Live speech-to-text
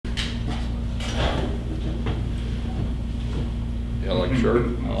I like the shirt.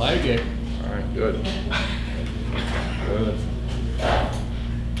 I like it. All right, good. Good.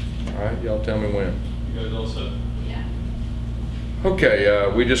 All right, y'all tell me when. You guys all set? Yeah. Okay,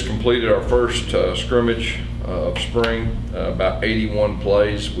 we just completed our first scrimmage of spring, about 81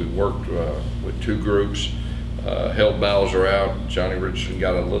 plays. We worked with two groups, held Malzahn out. Johnny Richardson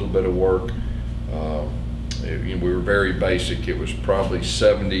got a little bit of work. We were very basic. It was probably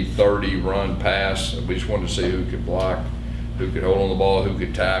 70-30 run pass. We just wanted to see who could block, who could hold on the ball, who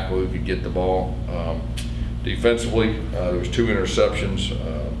could tackle, who could get the ball. Defensively, there was 2 interceptions.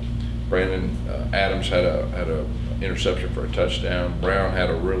 Brandon Adams had a interception for a touchdown. Brown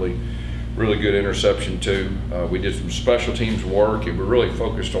had a really good interception too. We did some special teams work, and we really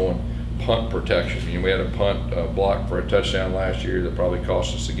focused on punt protection. We had a punt block for a touchdown last year that probably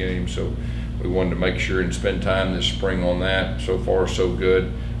cost us the game, so we wanted to make sure and spend time this spring on that. So far, so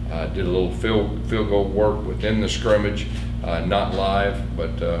good. Did a little field goal work within the scrimmage, not live,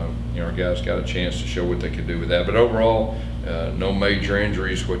 but our guys got a chance to show what they could do with that. But overall, no major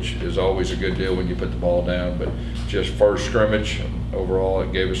injuries, which is always a good deal when you put the ball down. But just first scrimmage, overall,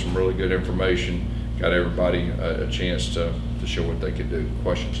 it gave us some really good information. Got everybody a chance to show what they could do.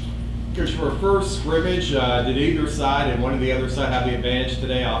 Questions? Coach, for a first scrimmage, did either side and one of the other side have the advantage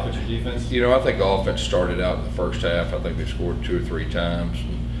today, offense or defense? I think the offense started out in the first half. I think they scored 2 or 3 times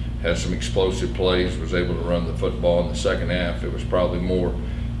and had some explosive plays, was able to run the football. In the second half, it was probably more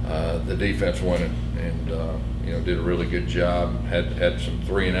the defense went and did a really good job. Had some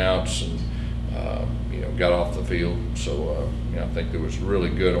 3 and outs and got off the field. So I think it was really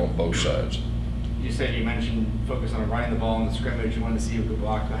good on both sides. You mentioned focus on running the ball in the scrimmage. You wanted to see who could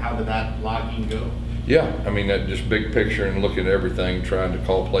block. How did that blocking go? Yeah, I mean, that just big picture and looking at everything, trying to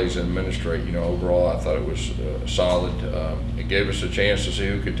call plays and administrate. Overall, I thought it was solid. It gave us a chance to see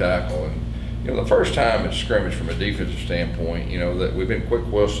who could tackle. And the first time at scrimmage from a defensive standpoint, that we've been quick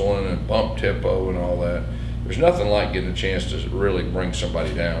whistling and bump tempo and all that. There's nothing like getting a chance to really bring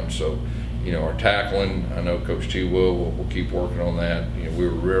somebody down. So, our tackling, I know Coach T will keep working on that. We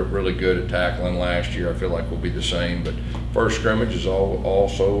were really good at tackling last year. I feel like we'll be the same. But first scrimmage is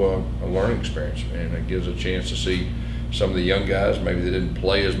also a learning experience, and it gives a chance to see some of the young guys, maybe they didn't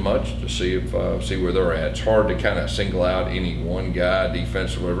play as much, to see where they're at. It's hard to kind of single out any one guy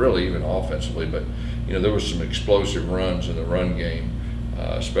defensively, really even offensively. But there was some explosive runs in the run game,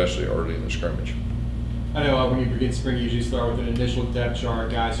 especially early in the scrimmage. I know when you begin spring, you usually start with an initial depth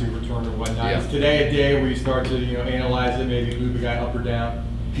chart, guys who return or whatnot. Yeah. Is today a day where you start to analyze it, maybe move a guy up or down?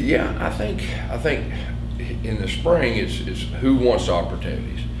 Yeah, I think in the spring it's who wants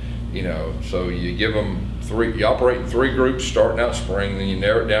opportunities. So you give them 3. You operate in 3 groups starting out spring, then you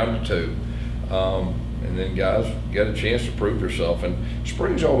narrow it down to 2, and then guys get a chance to prove themselves. And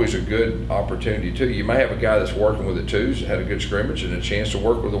spring's always a good opportunity too. You may have a guy that's working with the 2s, had a good scrimmage, and a chance to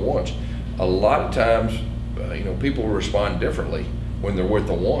work with the 1s. A lot of times, people respond differently when they're with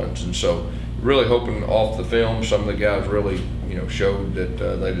the 1s, and so really hoping off the film, some of the guys really, showed that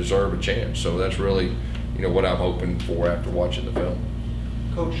they deserve a chance. So that's really, what I'm hoping for after watching the film.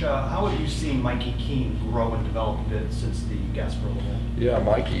 Coach, how have you seen Mikey Keene grow and develop a bit since the Gasper level? Yeah,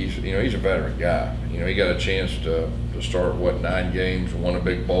 Mikey's, he's a veteran guy. He got a chance to start 9 games, won a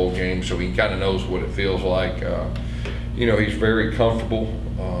big bowl game, so he kind of knows what it feels like. He's very comfortable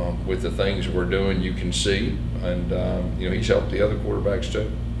with the things we're doing, you can see, and he's helped the other quarterbacks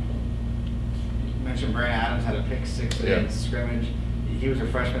too. You mentioned Brandon Adams had a pick 6 against scrimmage. He was a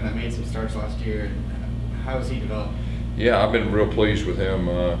freshman that made some starts last year. How has he developed? Yeah, I've been real pleased with him.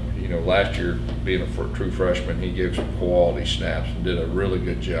 Last year, being a true freshman, he gave some quality snaps and did a really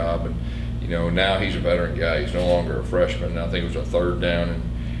good job. And now he's a veteran guy. He's no longer a freshman. I think it was a 3rd down and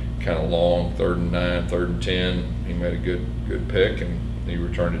kind of long, 3rd and 9, 3rd and 10. He made a good pick, and he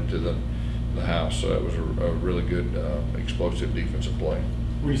returned it to the house. So it was a really good explosive defensive play.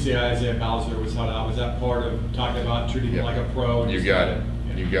 When you say Isaiah Bowser was held out, was that part of talking about treating him like a pro? You got it.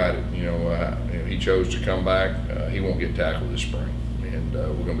 You got it. He chose to come back. He won't get tackled this spring, and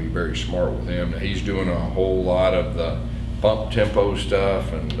we're going to be very smart with him. Now, he's doing a whole lot of the bump tempo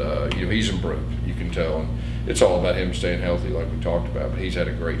stuff, and he's improved. You can tell. And it's all about him staying healthy, like we talked about. But he's had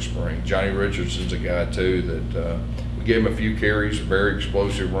a great spring. Johnny Richardson's a guy too that we gave him a few carries, very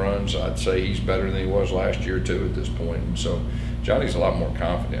explosive runs. I'd say he's better than he was last year too at this point. And so Johnny's a lot more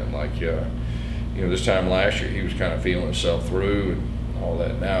confident. Like this time last year, he was kind of feeling himself through and all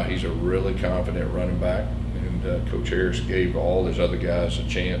that. Now he's a really confident running back. And Coach Harris gave all his other guys a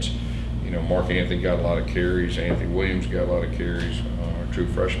chance. Mark Anthony got a lot of carries. Anthony Williams got a lot of carries. Our true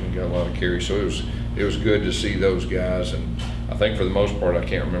freshman got a lot of carries. So it was good to see those guys. And I think for the most part, I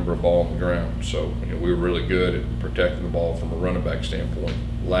can't remember a ball on the ground. So, you know, we were really good at protecting the ball from a running back standpoint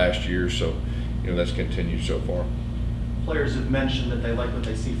last year. So, you know, that's continued so far. Players have mentioned that they like what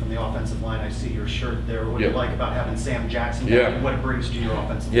they see from the offensive line. I see your shirt there. What do Yeah. you like about having Sam Jackson? Yeah. And what it brings to your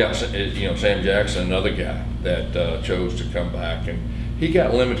offensive Yeah, line? you know, Sam Jackson, another guy that chose to come back, and he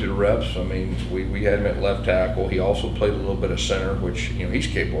got limited reps. I mean, we had him at left tackle. He also played a little bit of center, which, you know, he's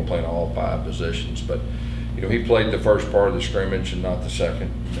capable of playing all 5 positions. But, you know, he played the first part of the scrimmage and not the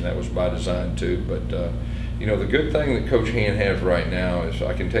second, and that was by design too. But, you know, the good thing that Coach Hand has right now is,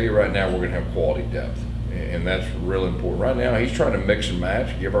 I can tell you right now, we're going to have quality depth, and that's really important. Right now, he's trying to mix and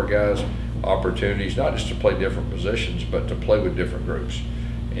match, give our guys opportunities, not just to play different positions, but to play with different groups.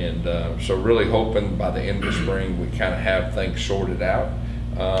 And so really hoping by the end of the spring we kind of have things sorted out.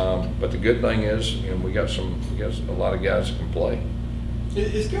 But the good thing is, you know, we got a lot of guys that can play.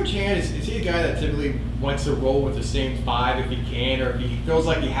 Is Coach Hand, is he a guy that typically wants to roll with the same 5 if he can, or if he feels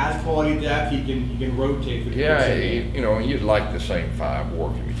like he has quality depth, he can rotate with the Yeah, you know, you'd like the same 5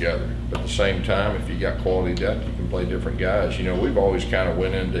 working together, but at the same time, if you got quality depth, you can play different guys. You know, we've always kind of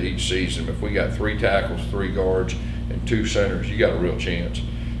went into each season, if we got 3 tackles, 3 guards, and 2 centers, you got a real chance.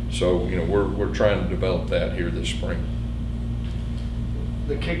 So, you know, we're trying to develop that here this spring.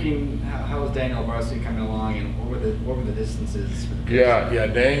 The kicking, how was Daniel Varsity coming along, and what were the distances for the kicks? Yeah,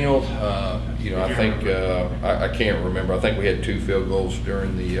 Daniel, you know, I think, I can't remember. I think we had 2 field goals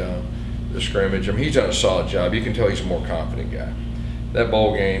during the scrimmage. I mean, he's done a solid job. You can tell he's a more confident guy. That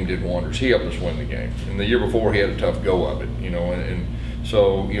bowl game did wonders. He helped us win the game. And the year before, he had a tough go of it, you know, and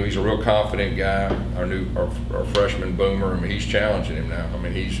so, you know, he's a real confident guy. Our freshman Boomer, I mean, he's challenging him now. I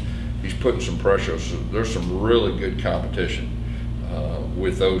mean, he's putting some pressure. So there's some really good competition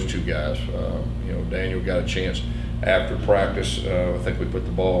with those 2 guys. You know, Daniel got a chance after practice. I think we put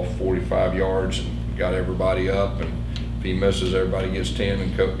the ball 45 yards and got everybody up. And if he misses, everybody gets 10,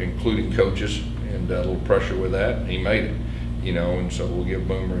 including coaches, and a little pressure with that. He made it, you know, and so we'll give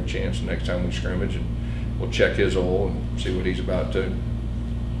Boomer a chance next time we scrimmage, and we'll check his oil and see what he's about too.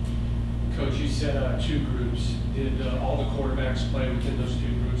 Coach, you said 2 groups. Did all the quarterbacks play within those 2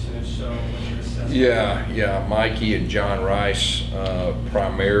 groups, and if so, what's your assessment? Yeah. Mikey and John Rice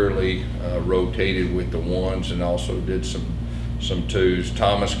primarily rotated with the 1s and also did some 2s.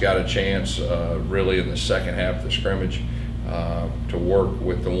 Thomas got a chance really in the second half of the scrimmage to work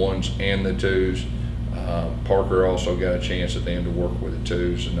with the 1s and the 2s. Parker also got a chance at the end to work with the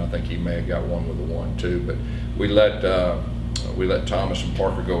 2s, and I think he may have got one with the 1 too. But we let Thomas and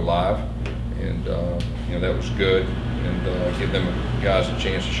Parker go live, and you know, that was good, and give them guys a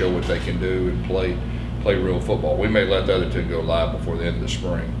chance to show what they can do and play real football. We may let the other 2 go live before the end of the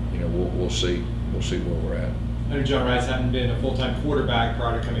spring. You know, we'll see where we're at. I know John Rice hadn't been a full-time quarterback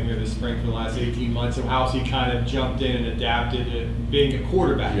prior to coming here this spring for the last 18 months, so how's he kind of jumped in and adapted to being a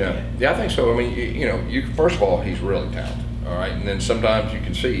quarterback? Yeah, I think so. I mean, you know, first of all, he's really talented, all right? And then sometimes you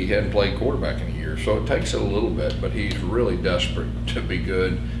can see he hadn't played quarterback in a year, so it takes it a little bit, but he's really desperate to be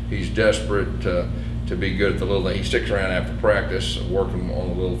good. He's desperate to be good at the little things. He sticks around after practice working on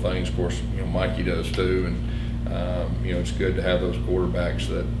the little things. Of course, you know, Mikey does too, and you know, it's good to have those quarterbacks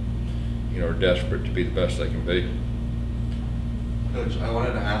that, you know, are desperate to be the best they can be. Coach, I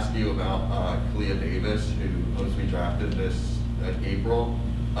wanted to ask you about Kalia Davis, who was drafted this April.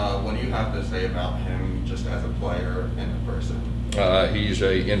 What do you have to say about him just as a player and a person? He's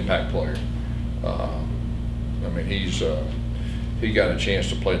an impact player. I mean, he got a chance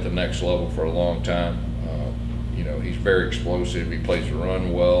to play at the next level for a long time. You know, he's very explosive. He plays the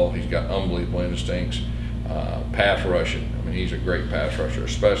run well. He's got unbelievable instincts. Pass rushing. I mean, he's a great pass rusher,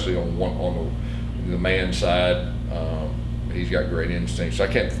 especially on the man side. He's got great instincts. I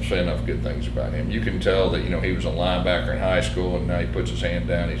can't say enough good things about him. You can tell that, you know, he was a linebacker in high school, and now he puts his hand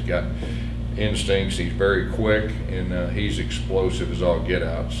down. He's got instincts. He's very quick, and he's explosive as all get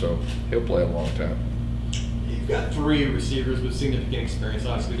out. So he'll play a long time. You've got 3 receivers with significant experience.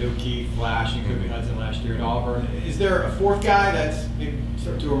 Obviously, O'Keefe, Flash, and Kobe Hudson last year at Auburn. Is there a 4th guy that's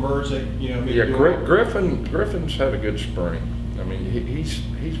starting to emerge that, you know, maybe? Yeah, Griffin's had a good spring. I mean,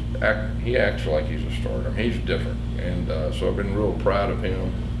 he acts like he's a starter. He's different, and so I've been real proud of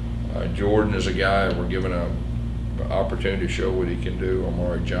him. Jordan is a guy we're giving an opportunity to show what he can do.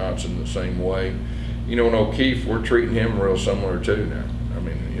 Amari Johnson the same way. You know, and O'Keefe, we're treating him real similar too now. I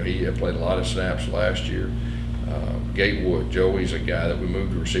mean, you know, he had played a lot of snaps last year. Gatewood, Joey's a guy that we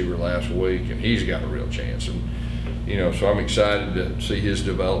moved to receiver last week, and he's got a real chance. And you know, so I'm excited to see his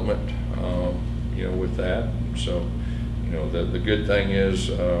development. You know, with that. So, you know, the good thing is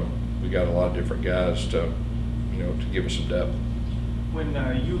we got a lot of different guys to, you know, to give us some depth. When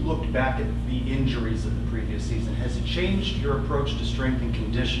you looked back at the injuries of the previous season, has it changed your approach to strength and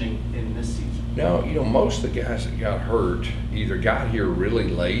conditioning in this season? No, most of the guys that got hurt either got here really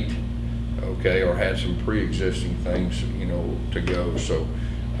late, okay, or had some pre-existing things, to go. So,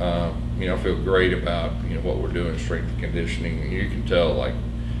 I feel great about, what we're doing in strength and conditioning. And you can tell, like,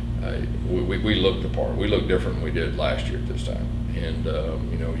 we look the part. We look different than we did last year at this time. And,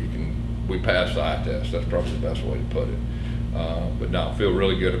 we passed the eye test. That's probably the best way to put it. But no, I feel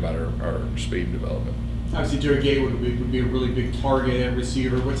really good about our speed and development. Obviously, Joey Gatewood would be a really big target at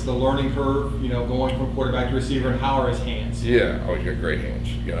receiver. What's the learning curve, going from quarterback to receiver, and how are his hands? Yeah, he's got great hands.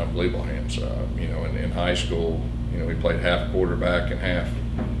 He's got unbelievable hands. In high school, he played half quarterback and half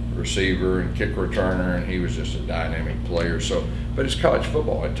receiver and kick returner, and he was just a dynamic player. So, but it's college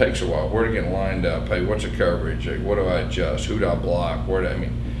football. It takes a while. Where to get lined up? Hey, what's the coverage? Hey, what do I adjust? Who do I block?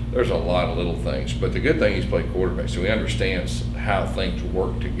 There's a lot of little things. But the good thing, he's played quarterback, so he understands how things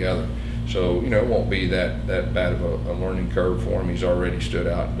work together. So, it won't be that bad of a learning curve for him. He's already stood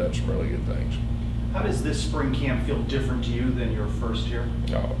out and done some really good things. How does this spring camp feel different to you than your first year?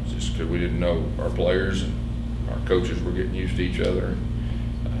 No, it's just because we didn't know our players and our coaches were getting used to each other.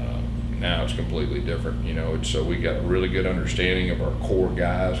 Now it's completely different. So we got a really good understanding of our core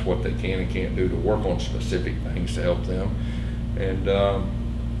guys, what they can and can't do to work on specific things to help them. And,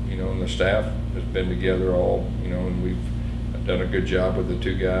 and the staff has been together all, and we've done a good job with the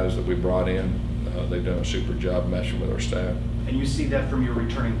two guys that we brought in. They've done a super job meshing with our staff. And you see that from your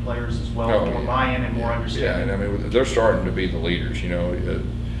returning players as well, Oh, more yeah. buy-in and more understanding? Yeah, and they're starting to be the leaders,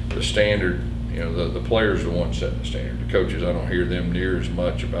 the standard, the players are the ones setting the standard. The coaches, I don't hear them near as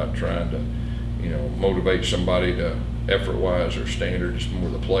much about trying to, motivate somebody to effort-wise or standard. It's more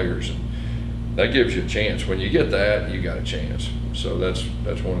the players. And that gives you a chance. When you get that, you got a chance. So that's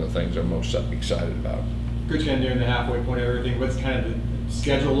one of the things I'm most excited about. Coach, kind of nearing the halfway point of everything, what's kind of the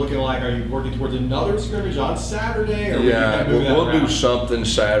schedule looking like? Are you working towards another scrimmage on Saturday? Or Yeah, we'll do around? something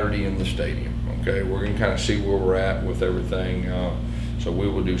Saturday in the stadium. Okay, we're going to kind of see where we're at with everything. So we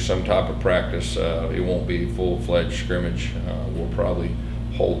will do some type of practice. It won't be full-fledged scrimmage. We'll probably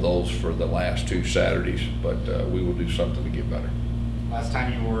hold those for the last two Saturdays, but we will do something to get better. Last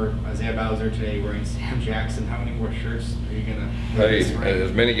time you wore Isaiah Bowser, today wearing Sam Jackson. How many more shirts are you gonna wear this spring? Hey,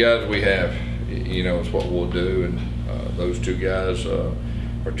 as many guys we have, it's what we'll do. And those two guys are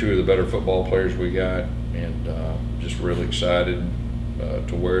two of the better football players we got, and just really excited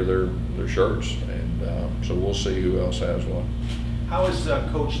to wear their shirts. And so we'll see who else has one. How has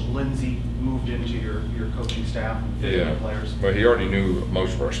Coach Lindsey moved into your coaching staff and fitting the players? Well, he already knew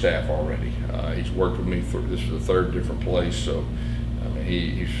most of our staff already. He's worked with me for, this is the third different place, so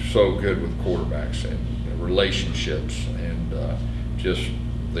he's so good with quarterbacks and relationships and just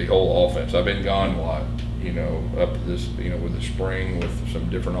the whole offense. I've been gone a lot, up to this, with the spring with some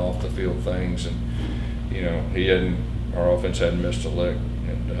different off the field things, and our offense hadn't missed a lick,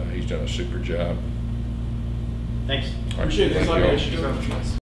 and he's done a super job. Thanks. Appreciate it. Thank Thanks a lot, you all. guys.